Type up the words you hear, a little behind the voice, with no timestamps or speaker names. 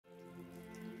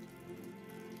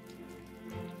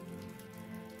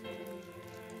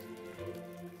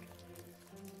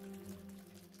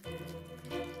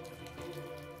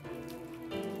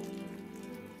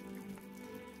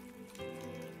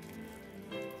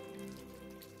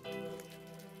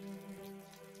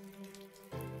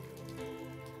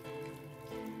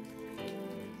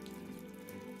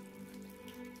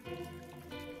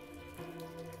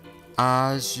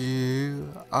as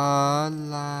you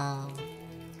allow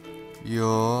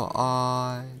your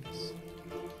eyes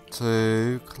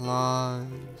to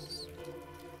close,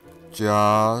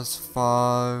 just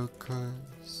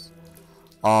focus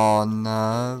on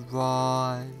the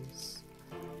rise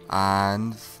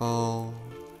and fall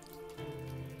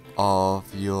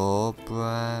of your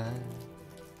breath,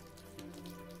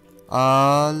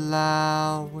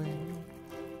 allowing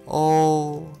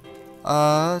all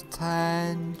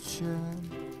attention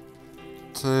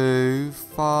to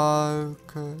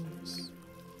focus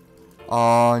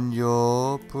on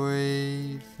your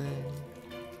breathing,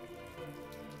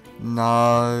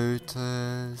 noticing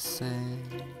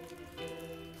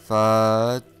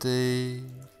the deep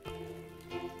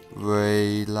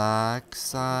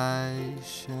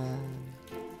relaxation,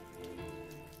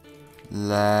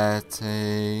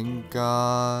 letting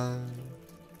go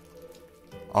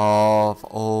of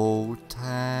all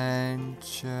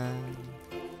tension,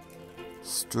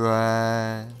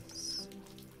 stress,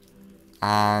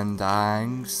 and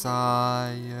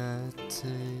anxiety,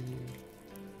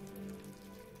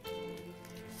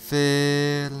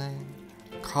 feeling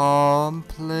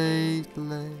completely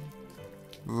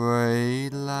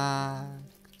relaxed.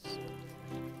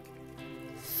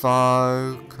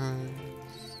 Focus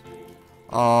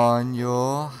on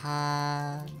your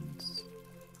hands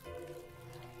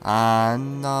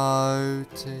and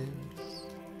notice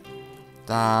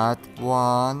that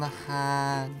one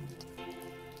hand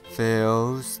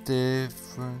feels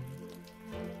different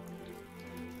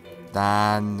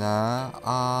than the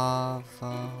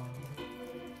other,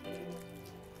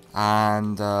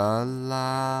 and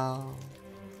allow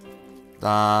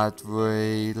that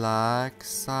relaxation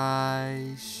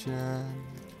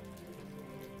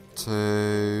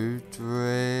to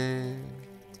drift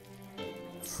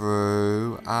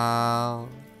throughout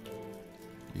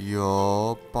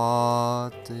your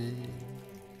body,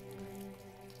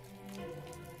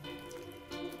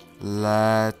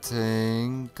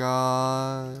 letting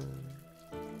go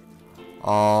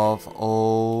of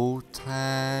all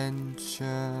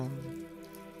tension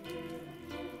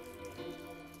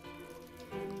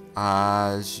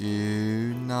as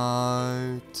you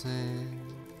notice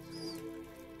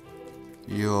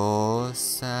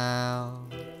yourself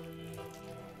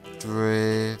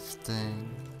drifting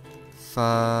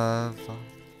further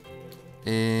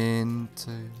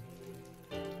into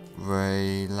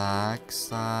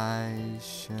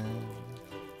relaxation.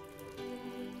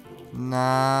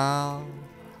 Now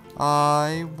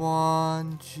I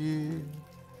want you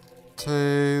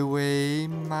to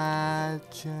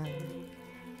imagine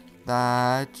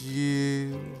that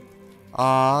you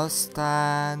are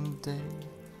standing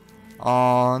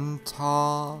on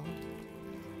top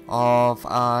of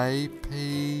a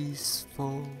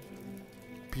peaceful,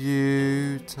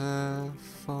 beautiful,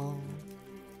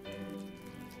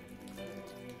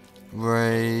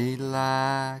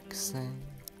 relaxing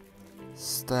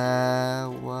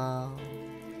stairwell,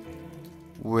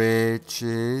 which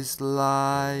is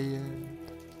layered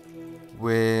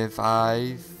with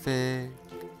a thick,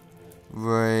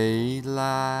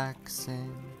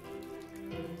 relaxing,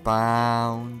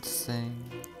 bouncing,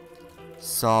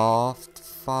 soft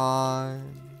foam,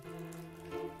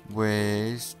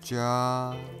 which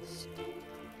just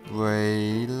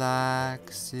relaxes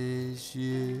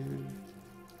you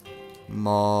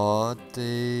more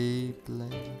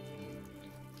deeply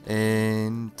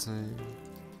into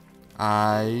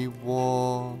a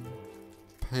warm,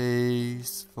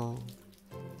 peaceful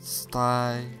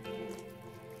state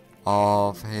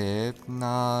of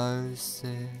hypnosis.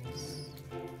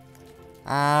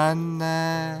 And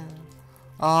there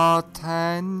are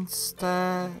 10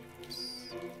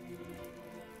 steps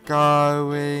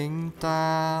going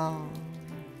down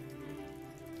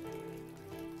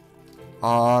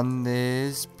on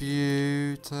this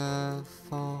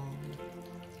beautiful,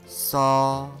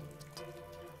 soft,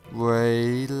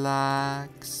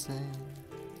 relaxing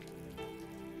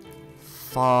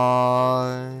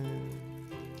foam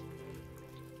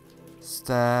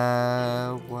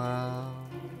stairwell.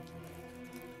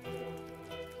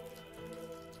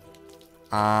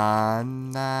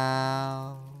 And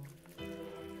now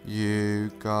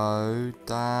you go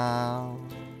down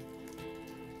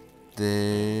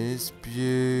this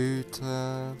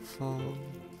beautiful,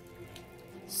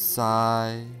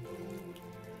 safe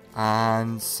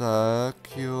and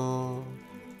secure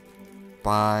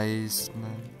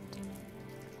basement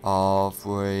of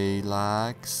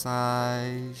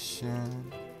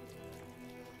relaxation,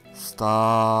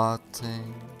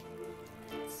 starting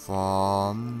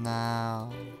from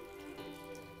now.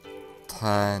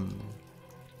 10.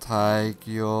 take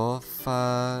your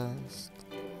first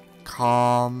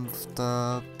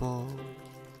comfortable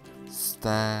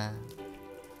step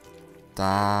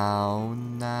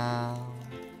down now,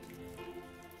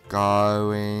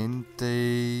 going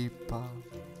deeper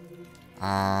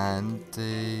and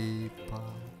deeper.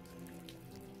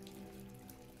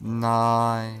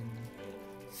 9.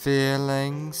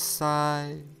 Feeling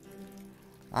safe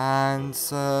and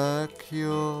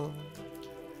secure,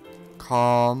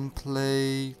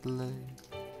 completely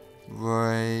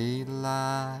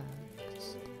relaxed,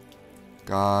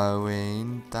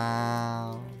 going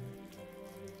down,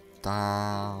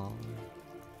 down,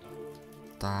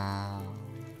 down.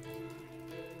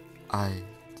 8.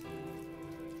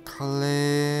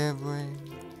 Clearing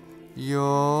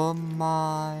your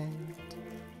mind,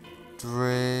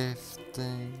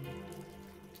 drifting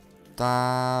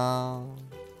down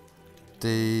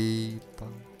deeper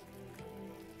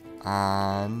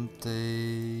and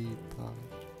deeper.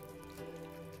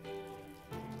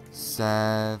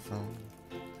 7.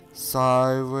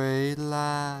 So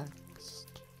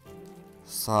relaxed,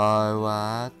 so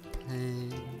at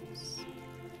peace,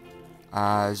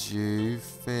 as you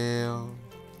feel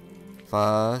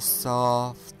the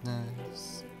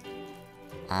softness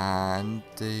and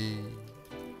deep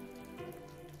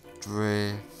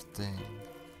drifting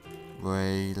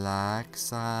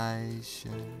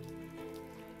relaxation.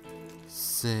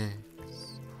 6.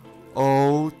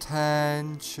 All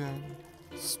tension,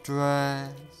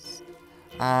 stress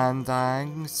and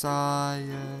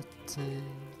anxiety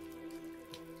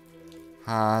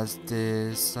has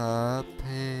disappeared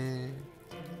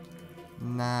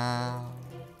now,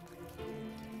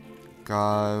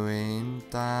 going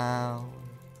down,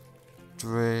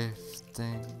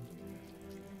 drifting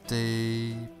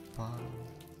deeper.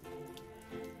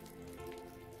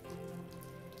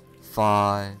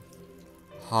 5.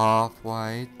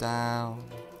 Halfway down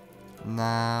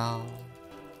now,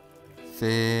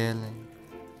 feeling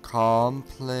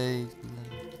completely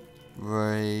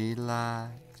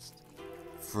relaxed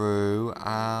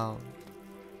throughout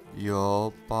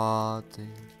your body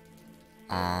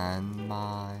and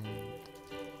mind.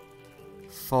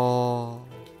 4.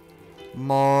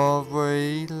 More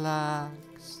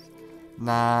relaxed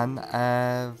than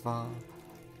ever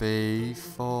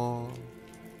before,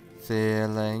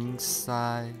 feeling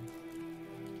safe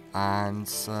and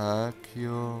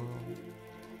secure.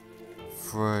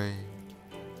 3.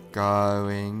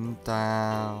 Going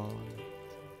down,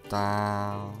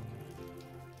 down,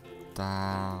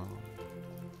 down,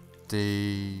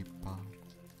 deeper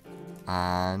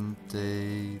and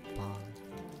deeper.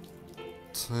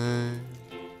 2.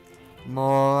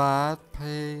 More at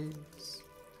peace,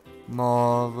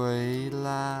 more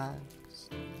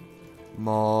relaxed,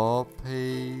 more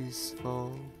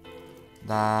peaceful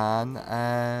than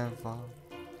ever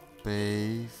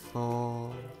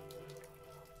before.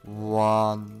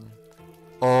 1.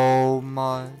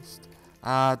 Almost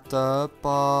at the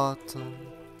bottom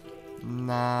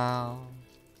now.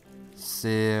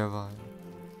 0.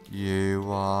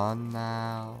 You are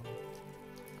now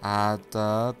at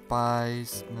the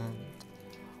basement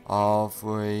of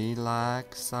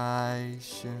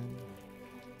relaxation,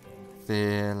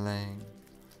 feeling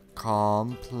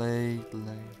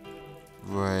completely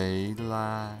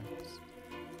relaxed.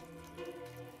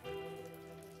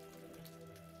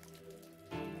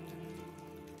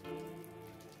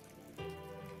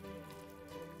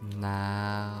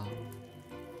 Now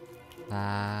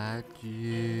that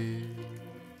you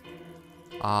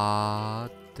are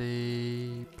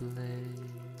deeply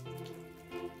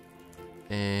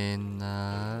in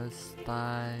a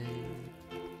state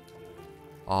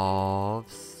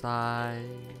of safe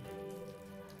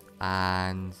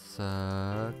and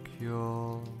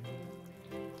secure,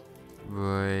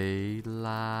 relaxing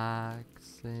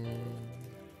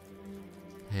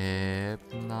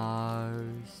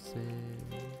hypnosis,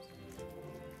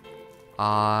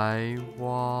 I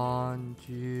want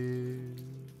you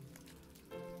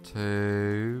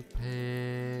to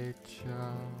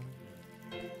picture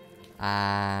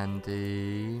and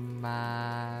imagine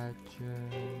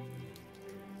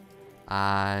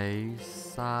a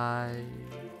safe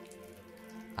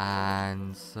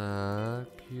and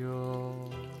secure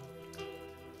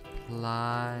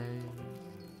place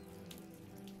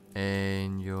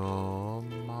in your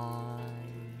mind.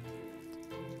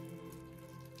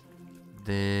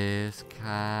 This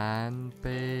can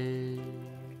be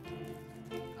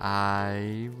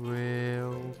a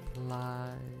real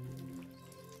place,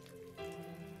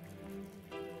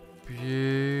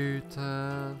 beautiful,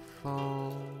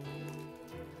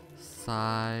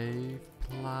 safe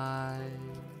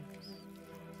place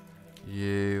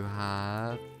you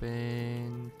have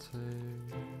been to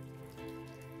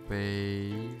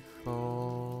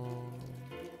before,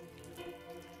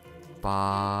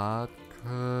 but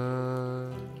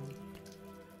could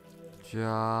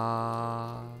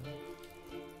just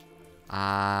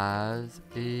as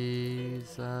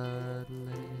easily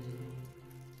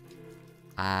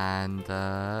and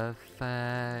effectively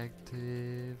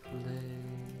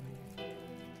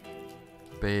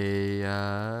be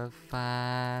a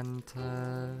fantasy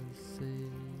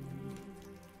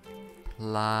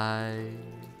place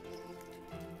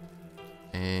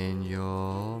in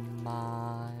your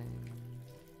mind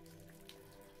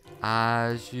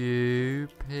as you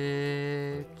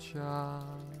picture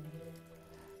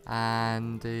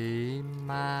and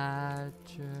imagine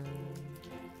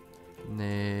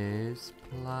this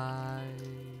place.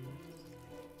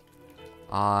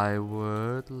 I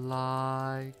would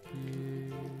like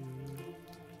you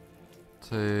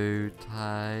to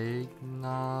take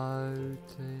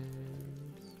notice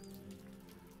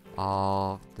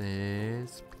of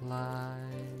this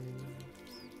place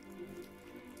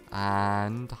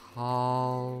and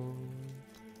hold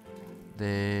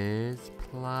this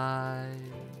place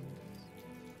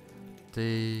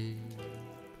deep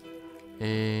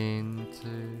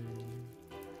into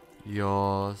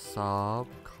your subconscious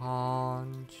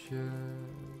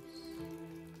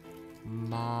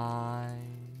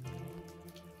mind,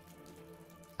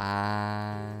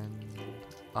 and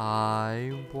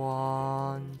I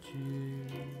want you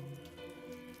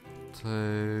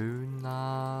to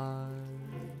know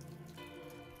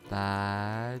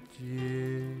that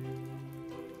you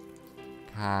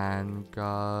can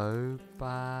go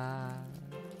back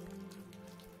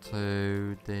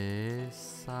to this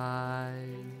safe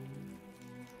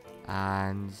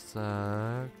and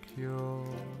secure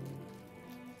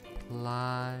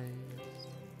place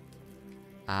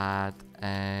at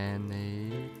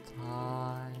any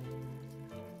time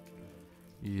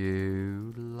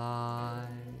you like,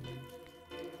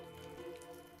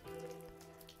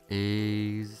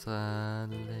 easily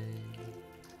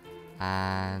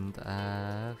and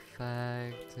effectively.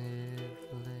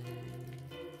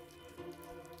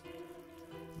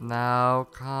 Now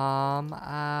come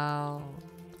out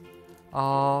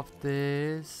of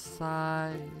this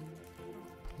safe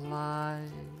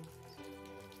place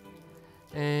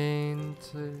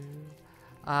into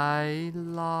a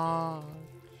large,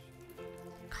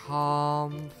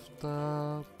 comfortable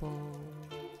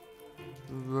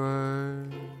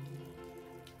room,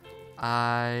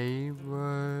 a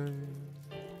room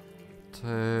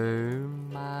to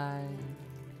make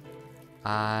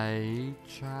a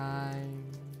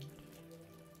change,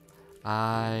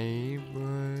 a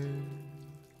room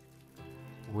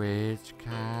which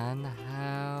can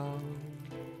help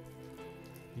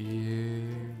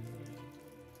you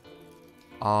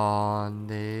on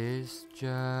this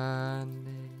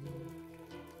journey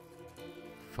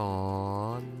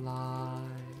for life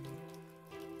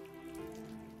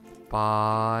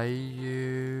by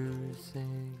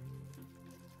using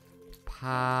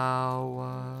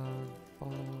powerful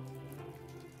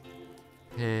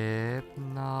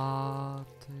hypnotic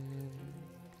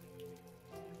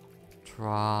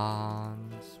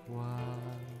trance work,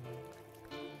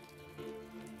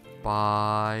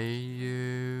 by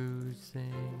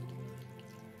using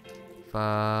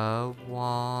the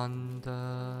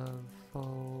wonderful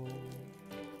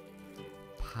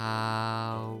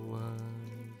powers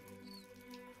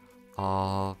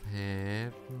of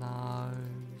hypnosis.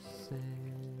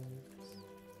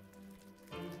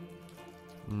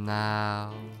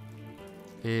 Now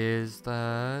is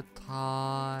the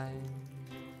time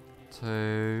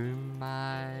to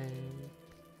make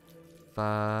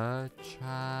the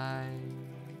change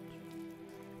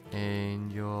in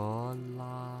your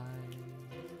life.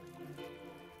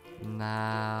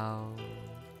 Now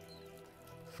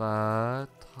the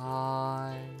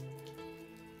time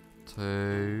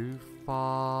to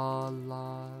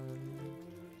follow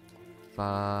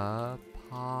the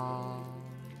path,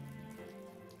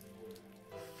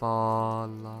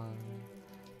 follow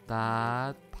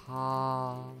that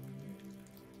path,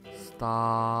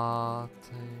 starting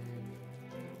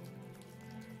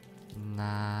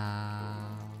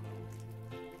now.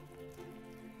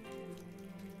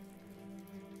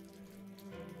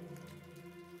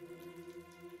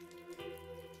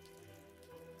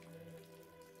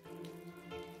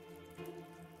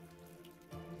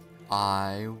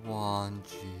 I want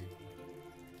you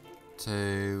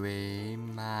to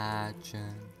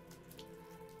imagine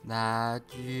that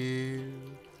you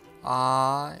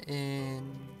are in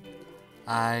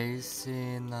a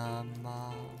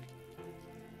cinema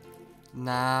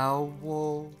Now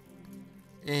walk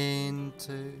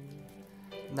into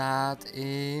that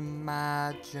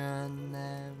imaginary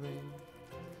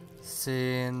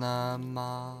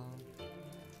cinema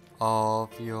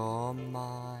of your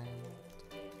mind.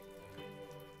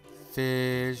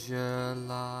 Visualize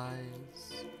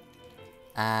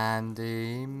and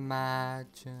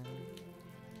imagine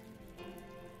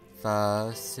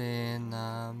the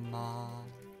cinema.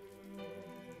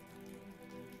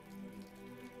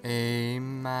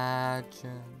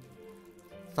 Imagine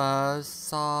the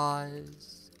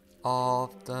size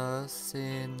of the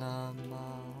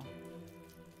cinema,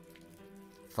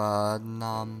 the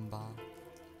number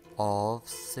of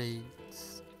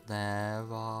seats there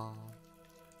are,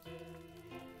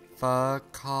 the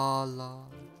color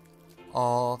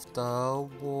of the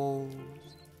walls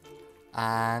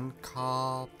and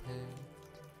carpet,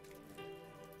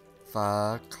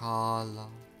 the color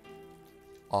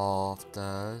of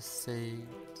the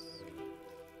seats,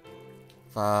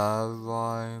 the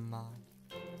aroma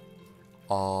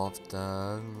of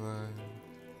the room,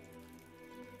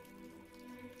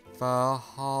 the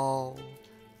whole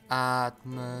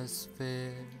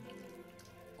atmosphere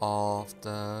of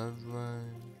the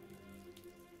room.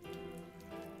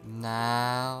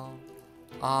 Now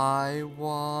I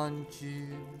want you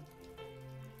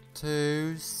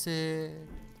to sit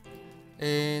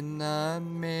in the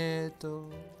middle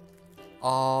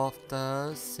of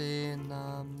the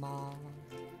cinema,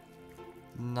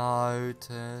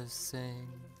 noticing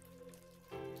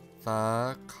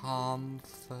the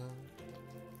comfort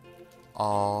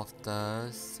of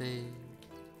the seat.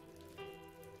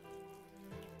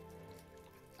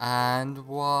 And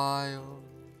while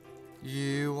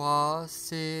you are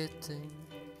sitting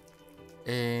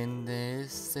in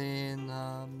this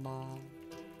cinema,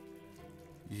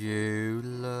 you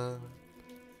look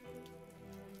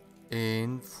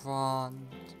in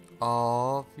front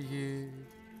of you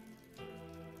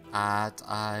at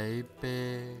a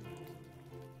big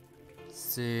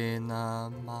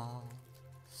cinema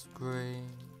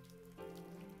screen,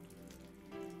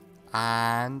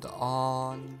 and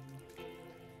on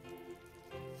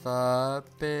the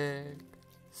big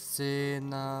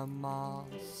cinema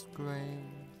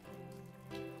screen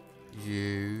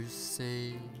you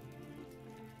see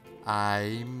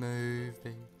a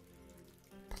movie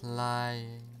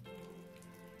playing.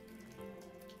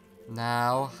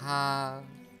 Now have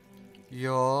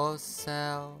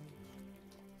yourself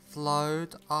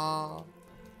float up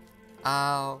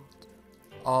out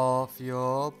of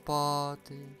your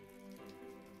body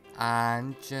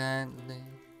and gently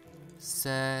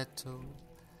settle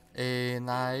in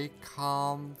a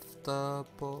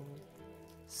comfortable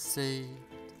seat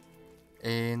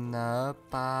in the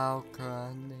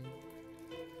balcony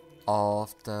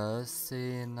of the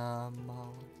cinema,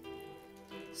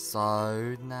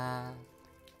 so that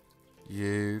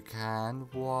you can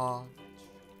watch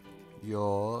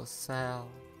yourself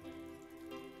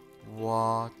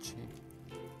watching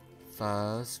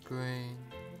the screen.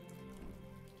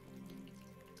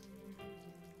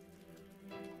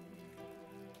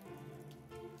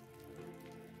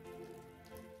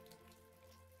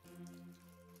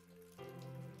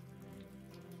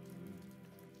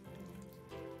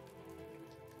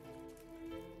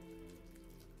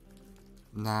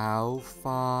 Now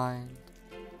find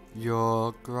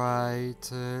your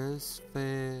greatest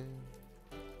fear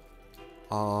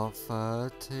of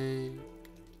fatigue.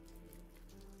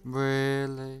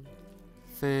 Really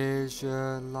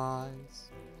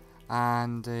visualize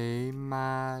and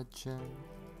imagine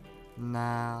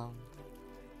now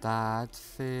that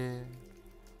fear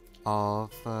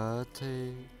of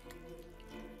fatigue.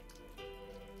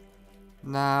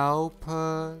 Now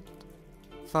put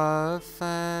the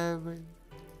very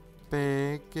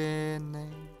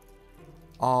beginning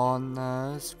on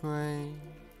the screen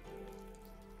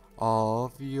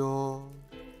of your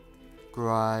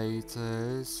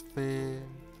greatest fear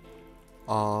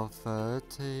of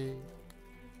fatigue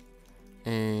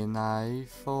in a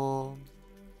form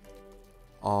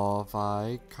of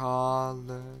a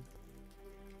colored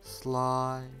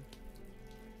slide.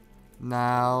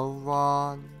 Now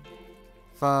run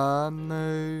the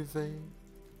movie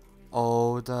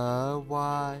all the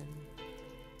way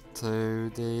to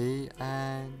the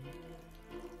end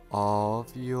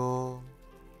of your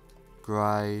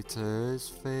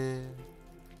greatest fear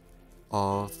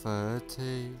of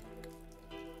fatigue.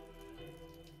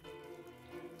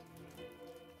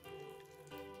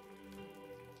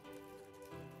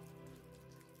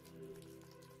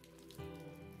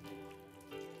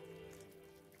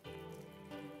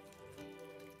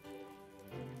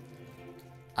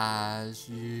 As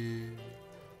you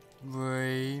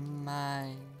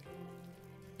remain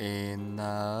in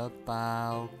the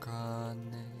balcony,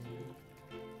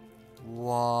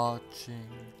 watching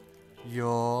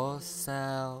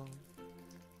yourself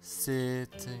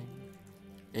sitting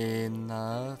in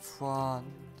the front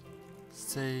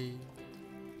seat,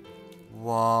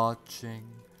 watching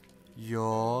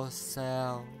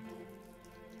yourself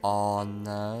on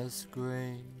the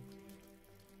screen.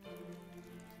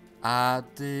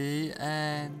 At the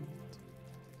end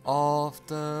of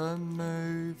the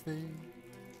movie,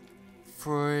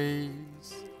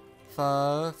 freeze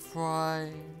the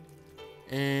frame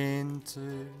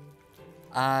into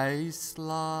a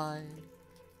slide,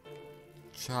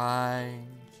 change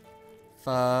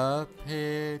the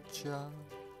picture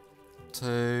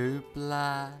to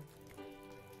black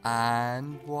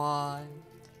and white,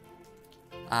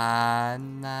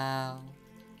 and now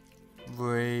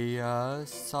reassociate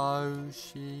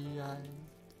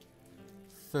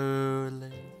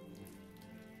fully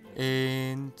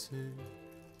into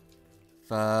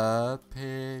the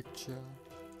picture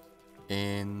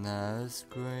in the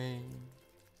screen.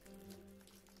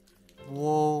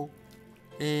 Walk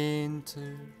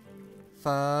into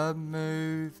the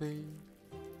movie,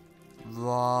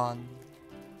 run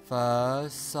the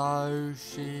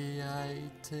associated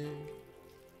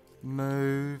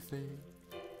movie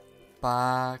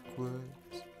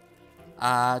backwards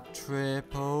at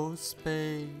triple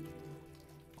speed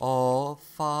or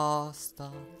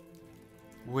faster,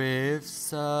 with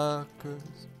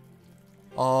circus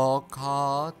or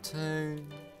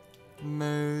cartoon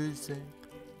music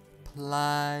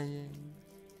playing,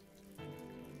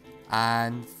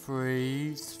 and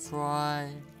freeze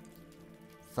frame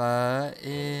the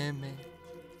image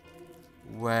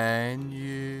when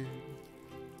you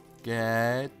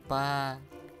get back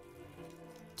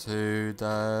to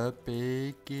the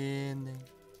beginning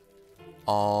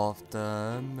of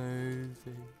the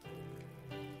movie.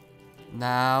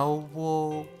 Now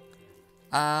walk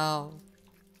out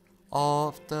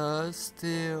of the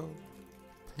still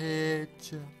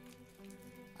picture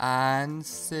and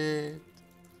sit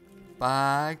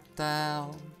back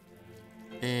down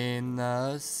in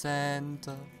the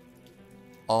center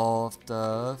of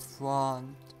the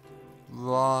front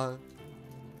row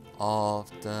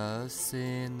of the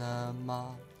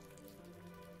cinema.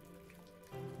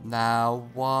 Now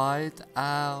white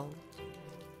out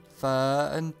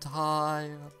the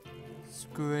entire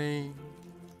screen,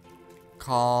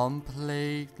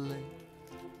 completely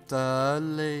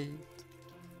delete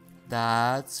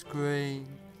that screen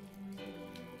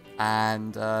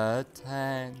and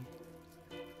attend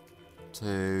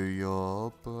to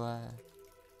your breath.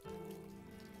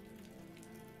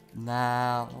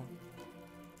 Now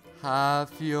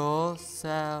have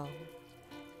yourself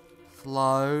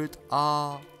float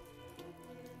up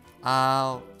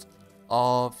out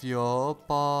of your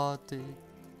body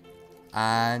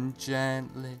and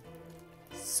gently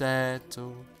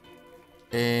settle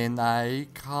in a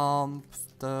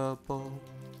comfortable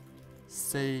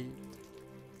seat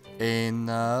in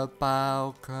the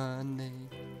balcony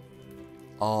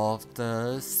of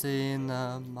the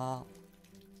cinema,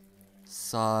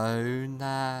 so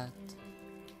that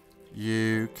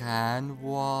you can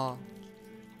watch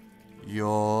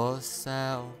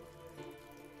yourself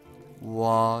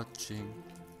watching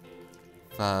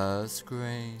the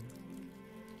screen.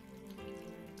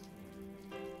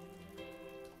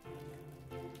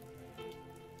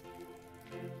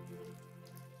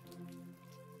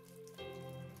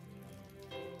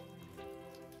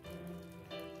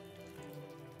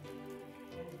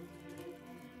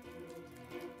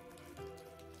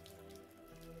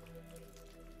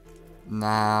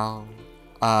 Now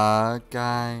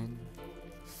again,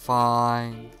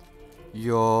 find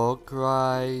your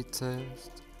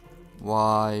greatest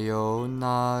while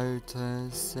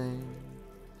noticing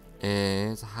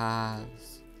it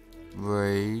has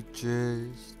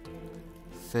reduced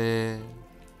fear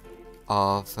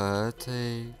of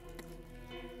fatigue.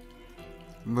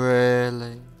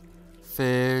 Really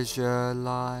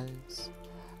visualize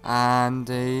and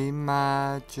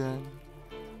imagine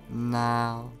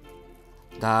now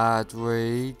that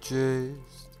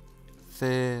reduced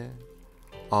fear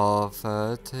of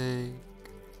fatigue.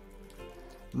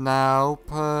 Now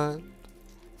put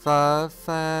the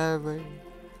very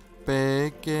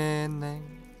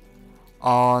beginning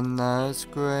on the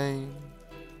screen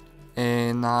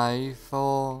in a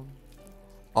form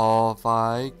of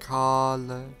a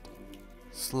colored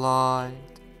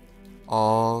slide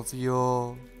of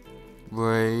your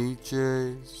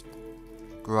reduced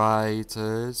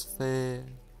greatest fear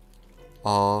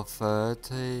of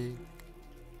fatigue.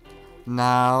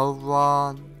 Now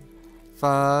run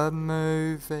the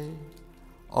movie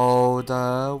all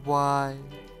the way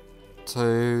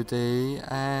to the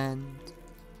end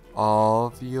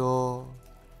of your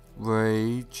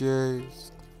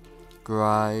reduced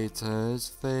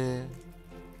greatest fear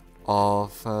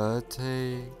of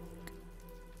fatigue.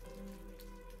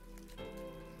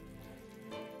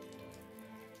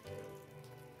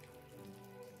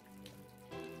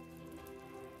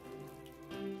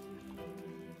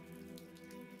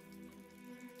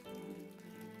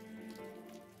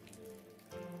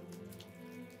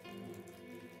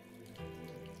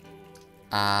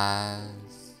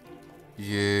 As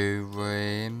you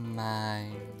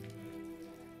remain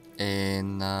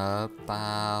in the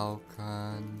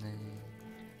balcony,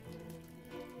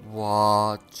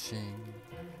 watching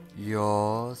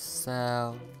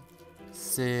yourself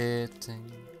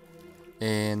sitting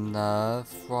in the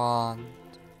front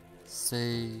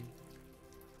seat,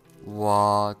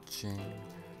 watching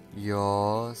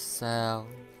yourself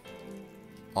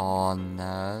on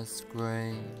the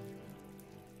screen.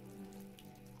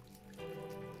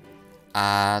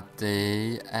 At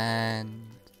the end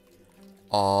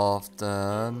of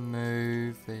the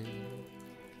movie,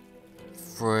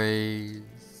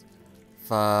 freeze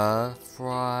the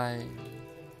frame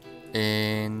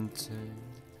into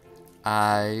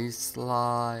a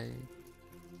slide,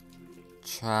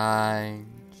 change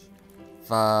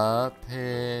the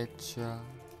picture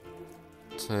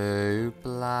to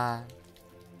black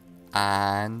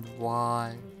and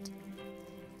white,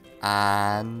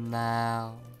 and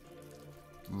now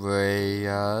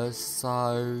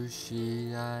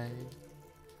reassociate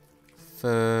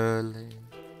fully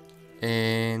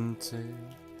into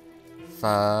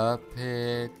the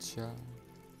picture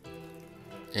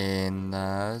in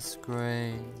the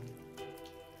screen.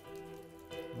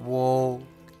 Walk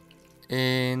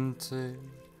into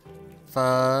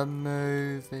the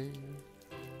movie,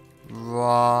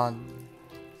 run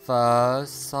the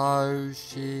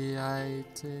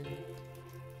associated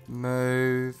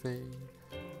movie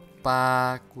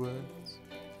backwards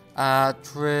at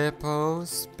triple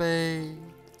speed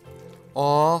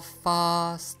or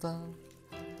faster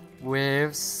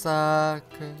with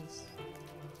circus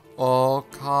or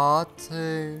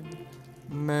cartoon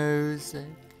music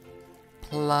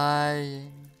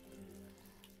playing,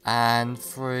 and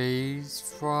freeze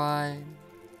frame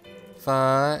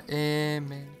the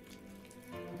image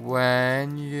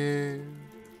when you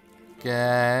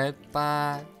get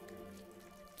back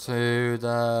to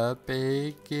the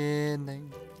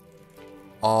beginning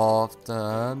of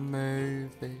the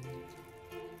movie.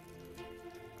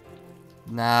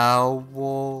 Now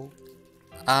walk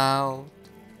out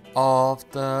of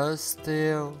the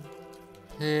still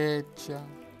picture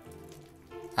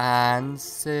and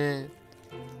sit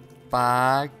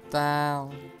back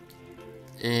down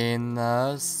in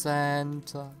the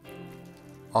center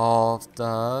of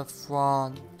the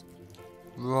front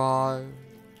row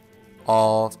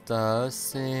of the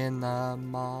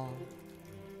cinema.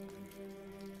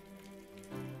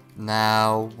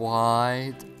 Now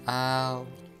wide out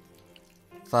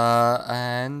the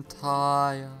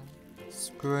entire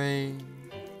screen,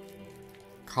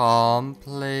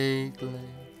 completely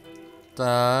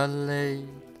delete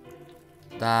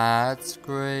that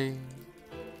screen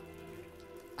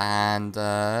and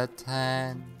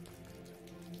attend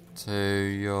to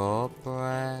your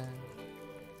breath.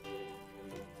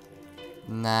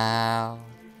 Now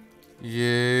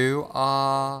you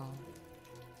are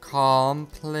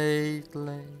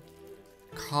completely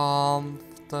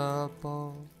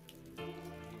comfortable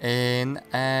in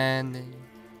any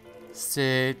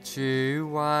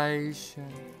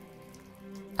situation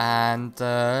and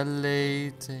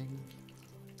deleting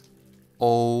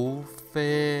all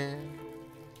fear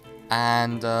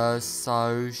and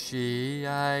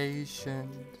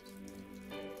associations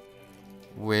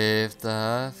with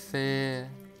the fear,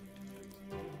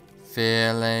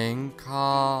 feeling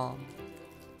calm,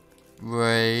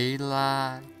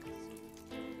 relaxed,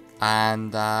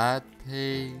 and at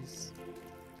peace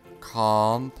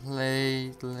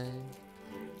completely,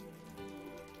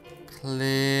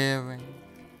 clearing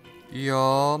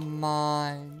your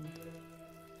mind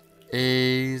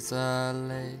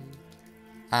easily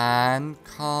and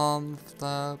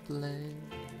comfortably.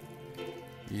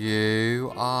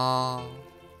 You are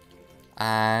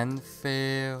and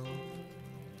feel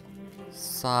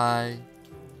safe,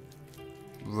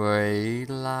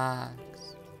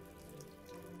 relaxed,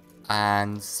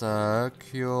 and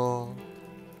secure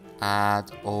at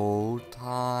all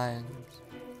times,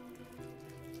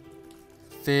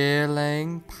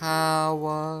 feeling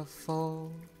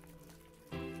powerful,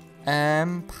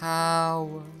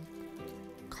 empowered,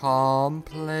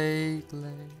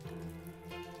 completely,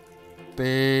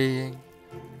 being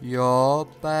your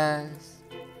best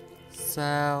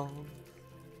self.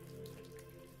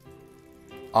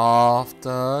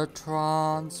 After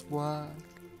trance work,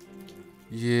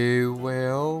 you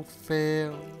will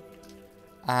feel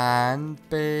and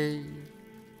be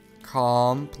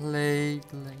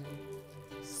completely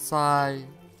safe,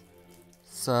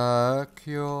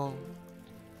 secure,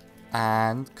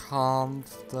 and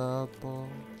comfortable.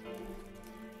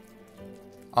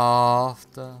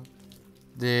 After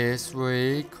this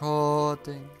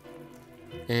recording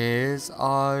is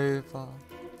over,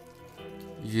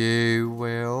 you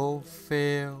will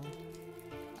feel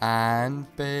and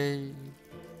be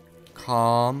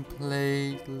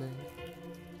completely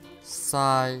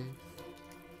safe,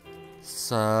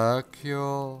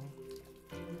 secure,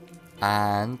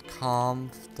 and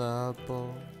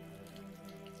comfortable.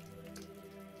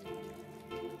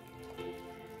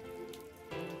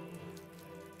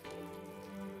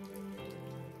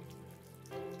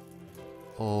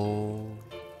 All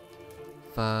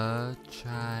the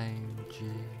changes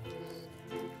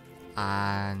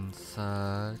and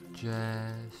suggestions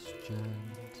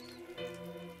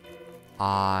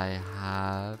I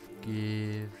have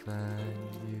given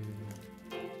you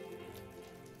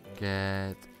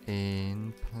get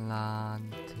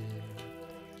implanted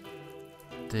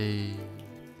deep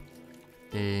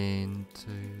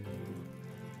into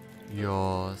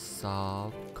your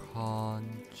subconscious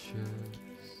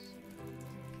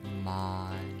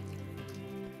mind.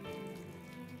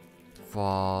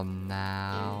 From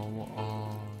now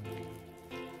on,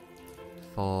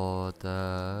 for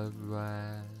the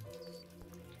rest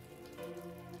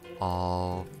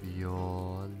of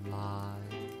your life,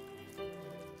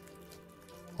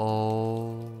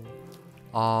 all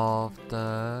of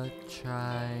the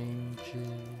changes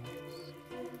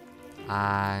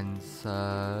and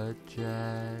suggestions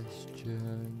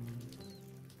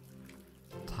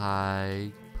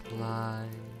take place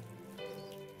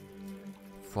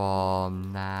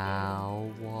from now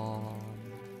on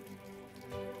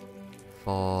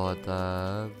for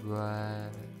the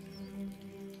rest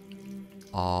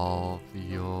of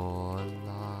your life.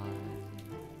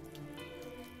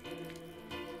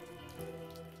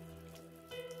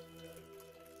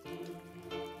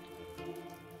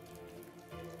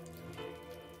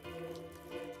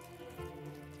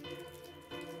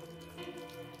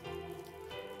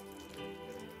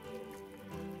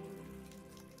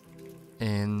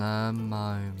 In a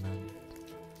moment,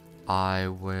 I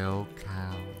will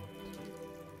count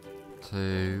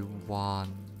to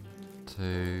 1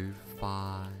 to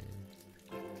 5,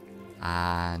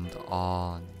 and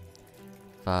on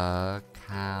the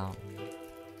count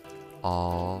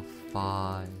of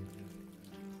 5,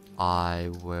 I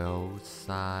will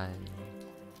say,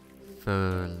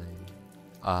 fully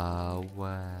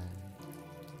aware.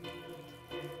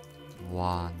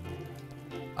 1.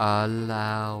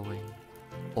 Allowing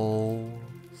all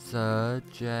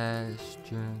suggestions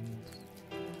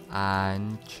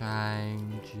and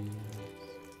changes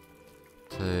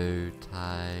to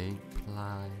take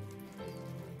place.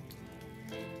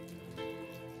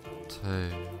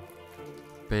 2.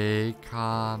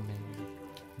 Becoming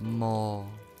more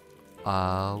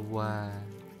aware.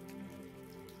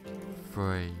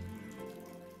 3.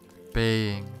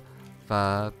 Being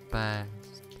the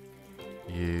best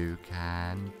you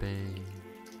can be.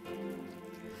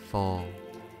 4.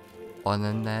 On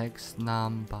the next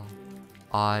number,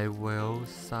 I will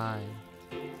say,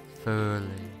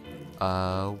 fully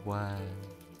aware.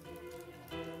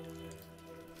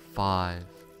 5.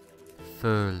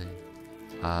 Fully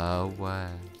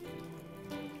aware.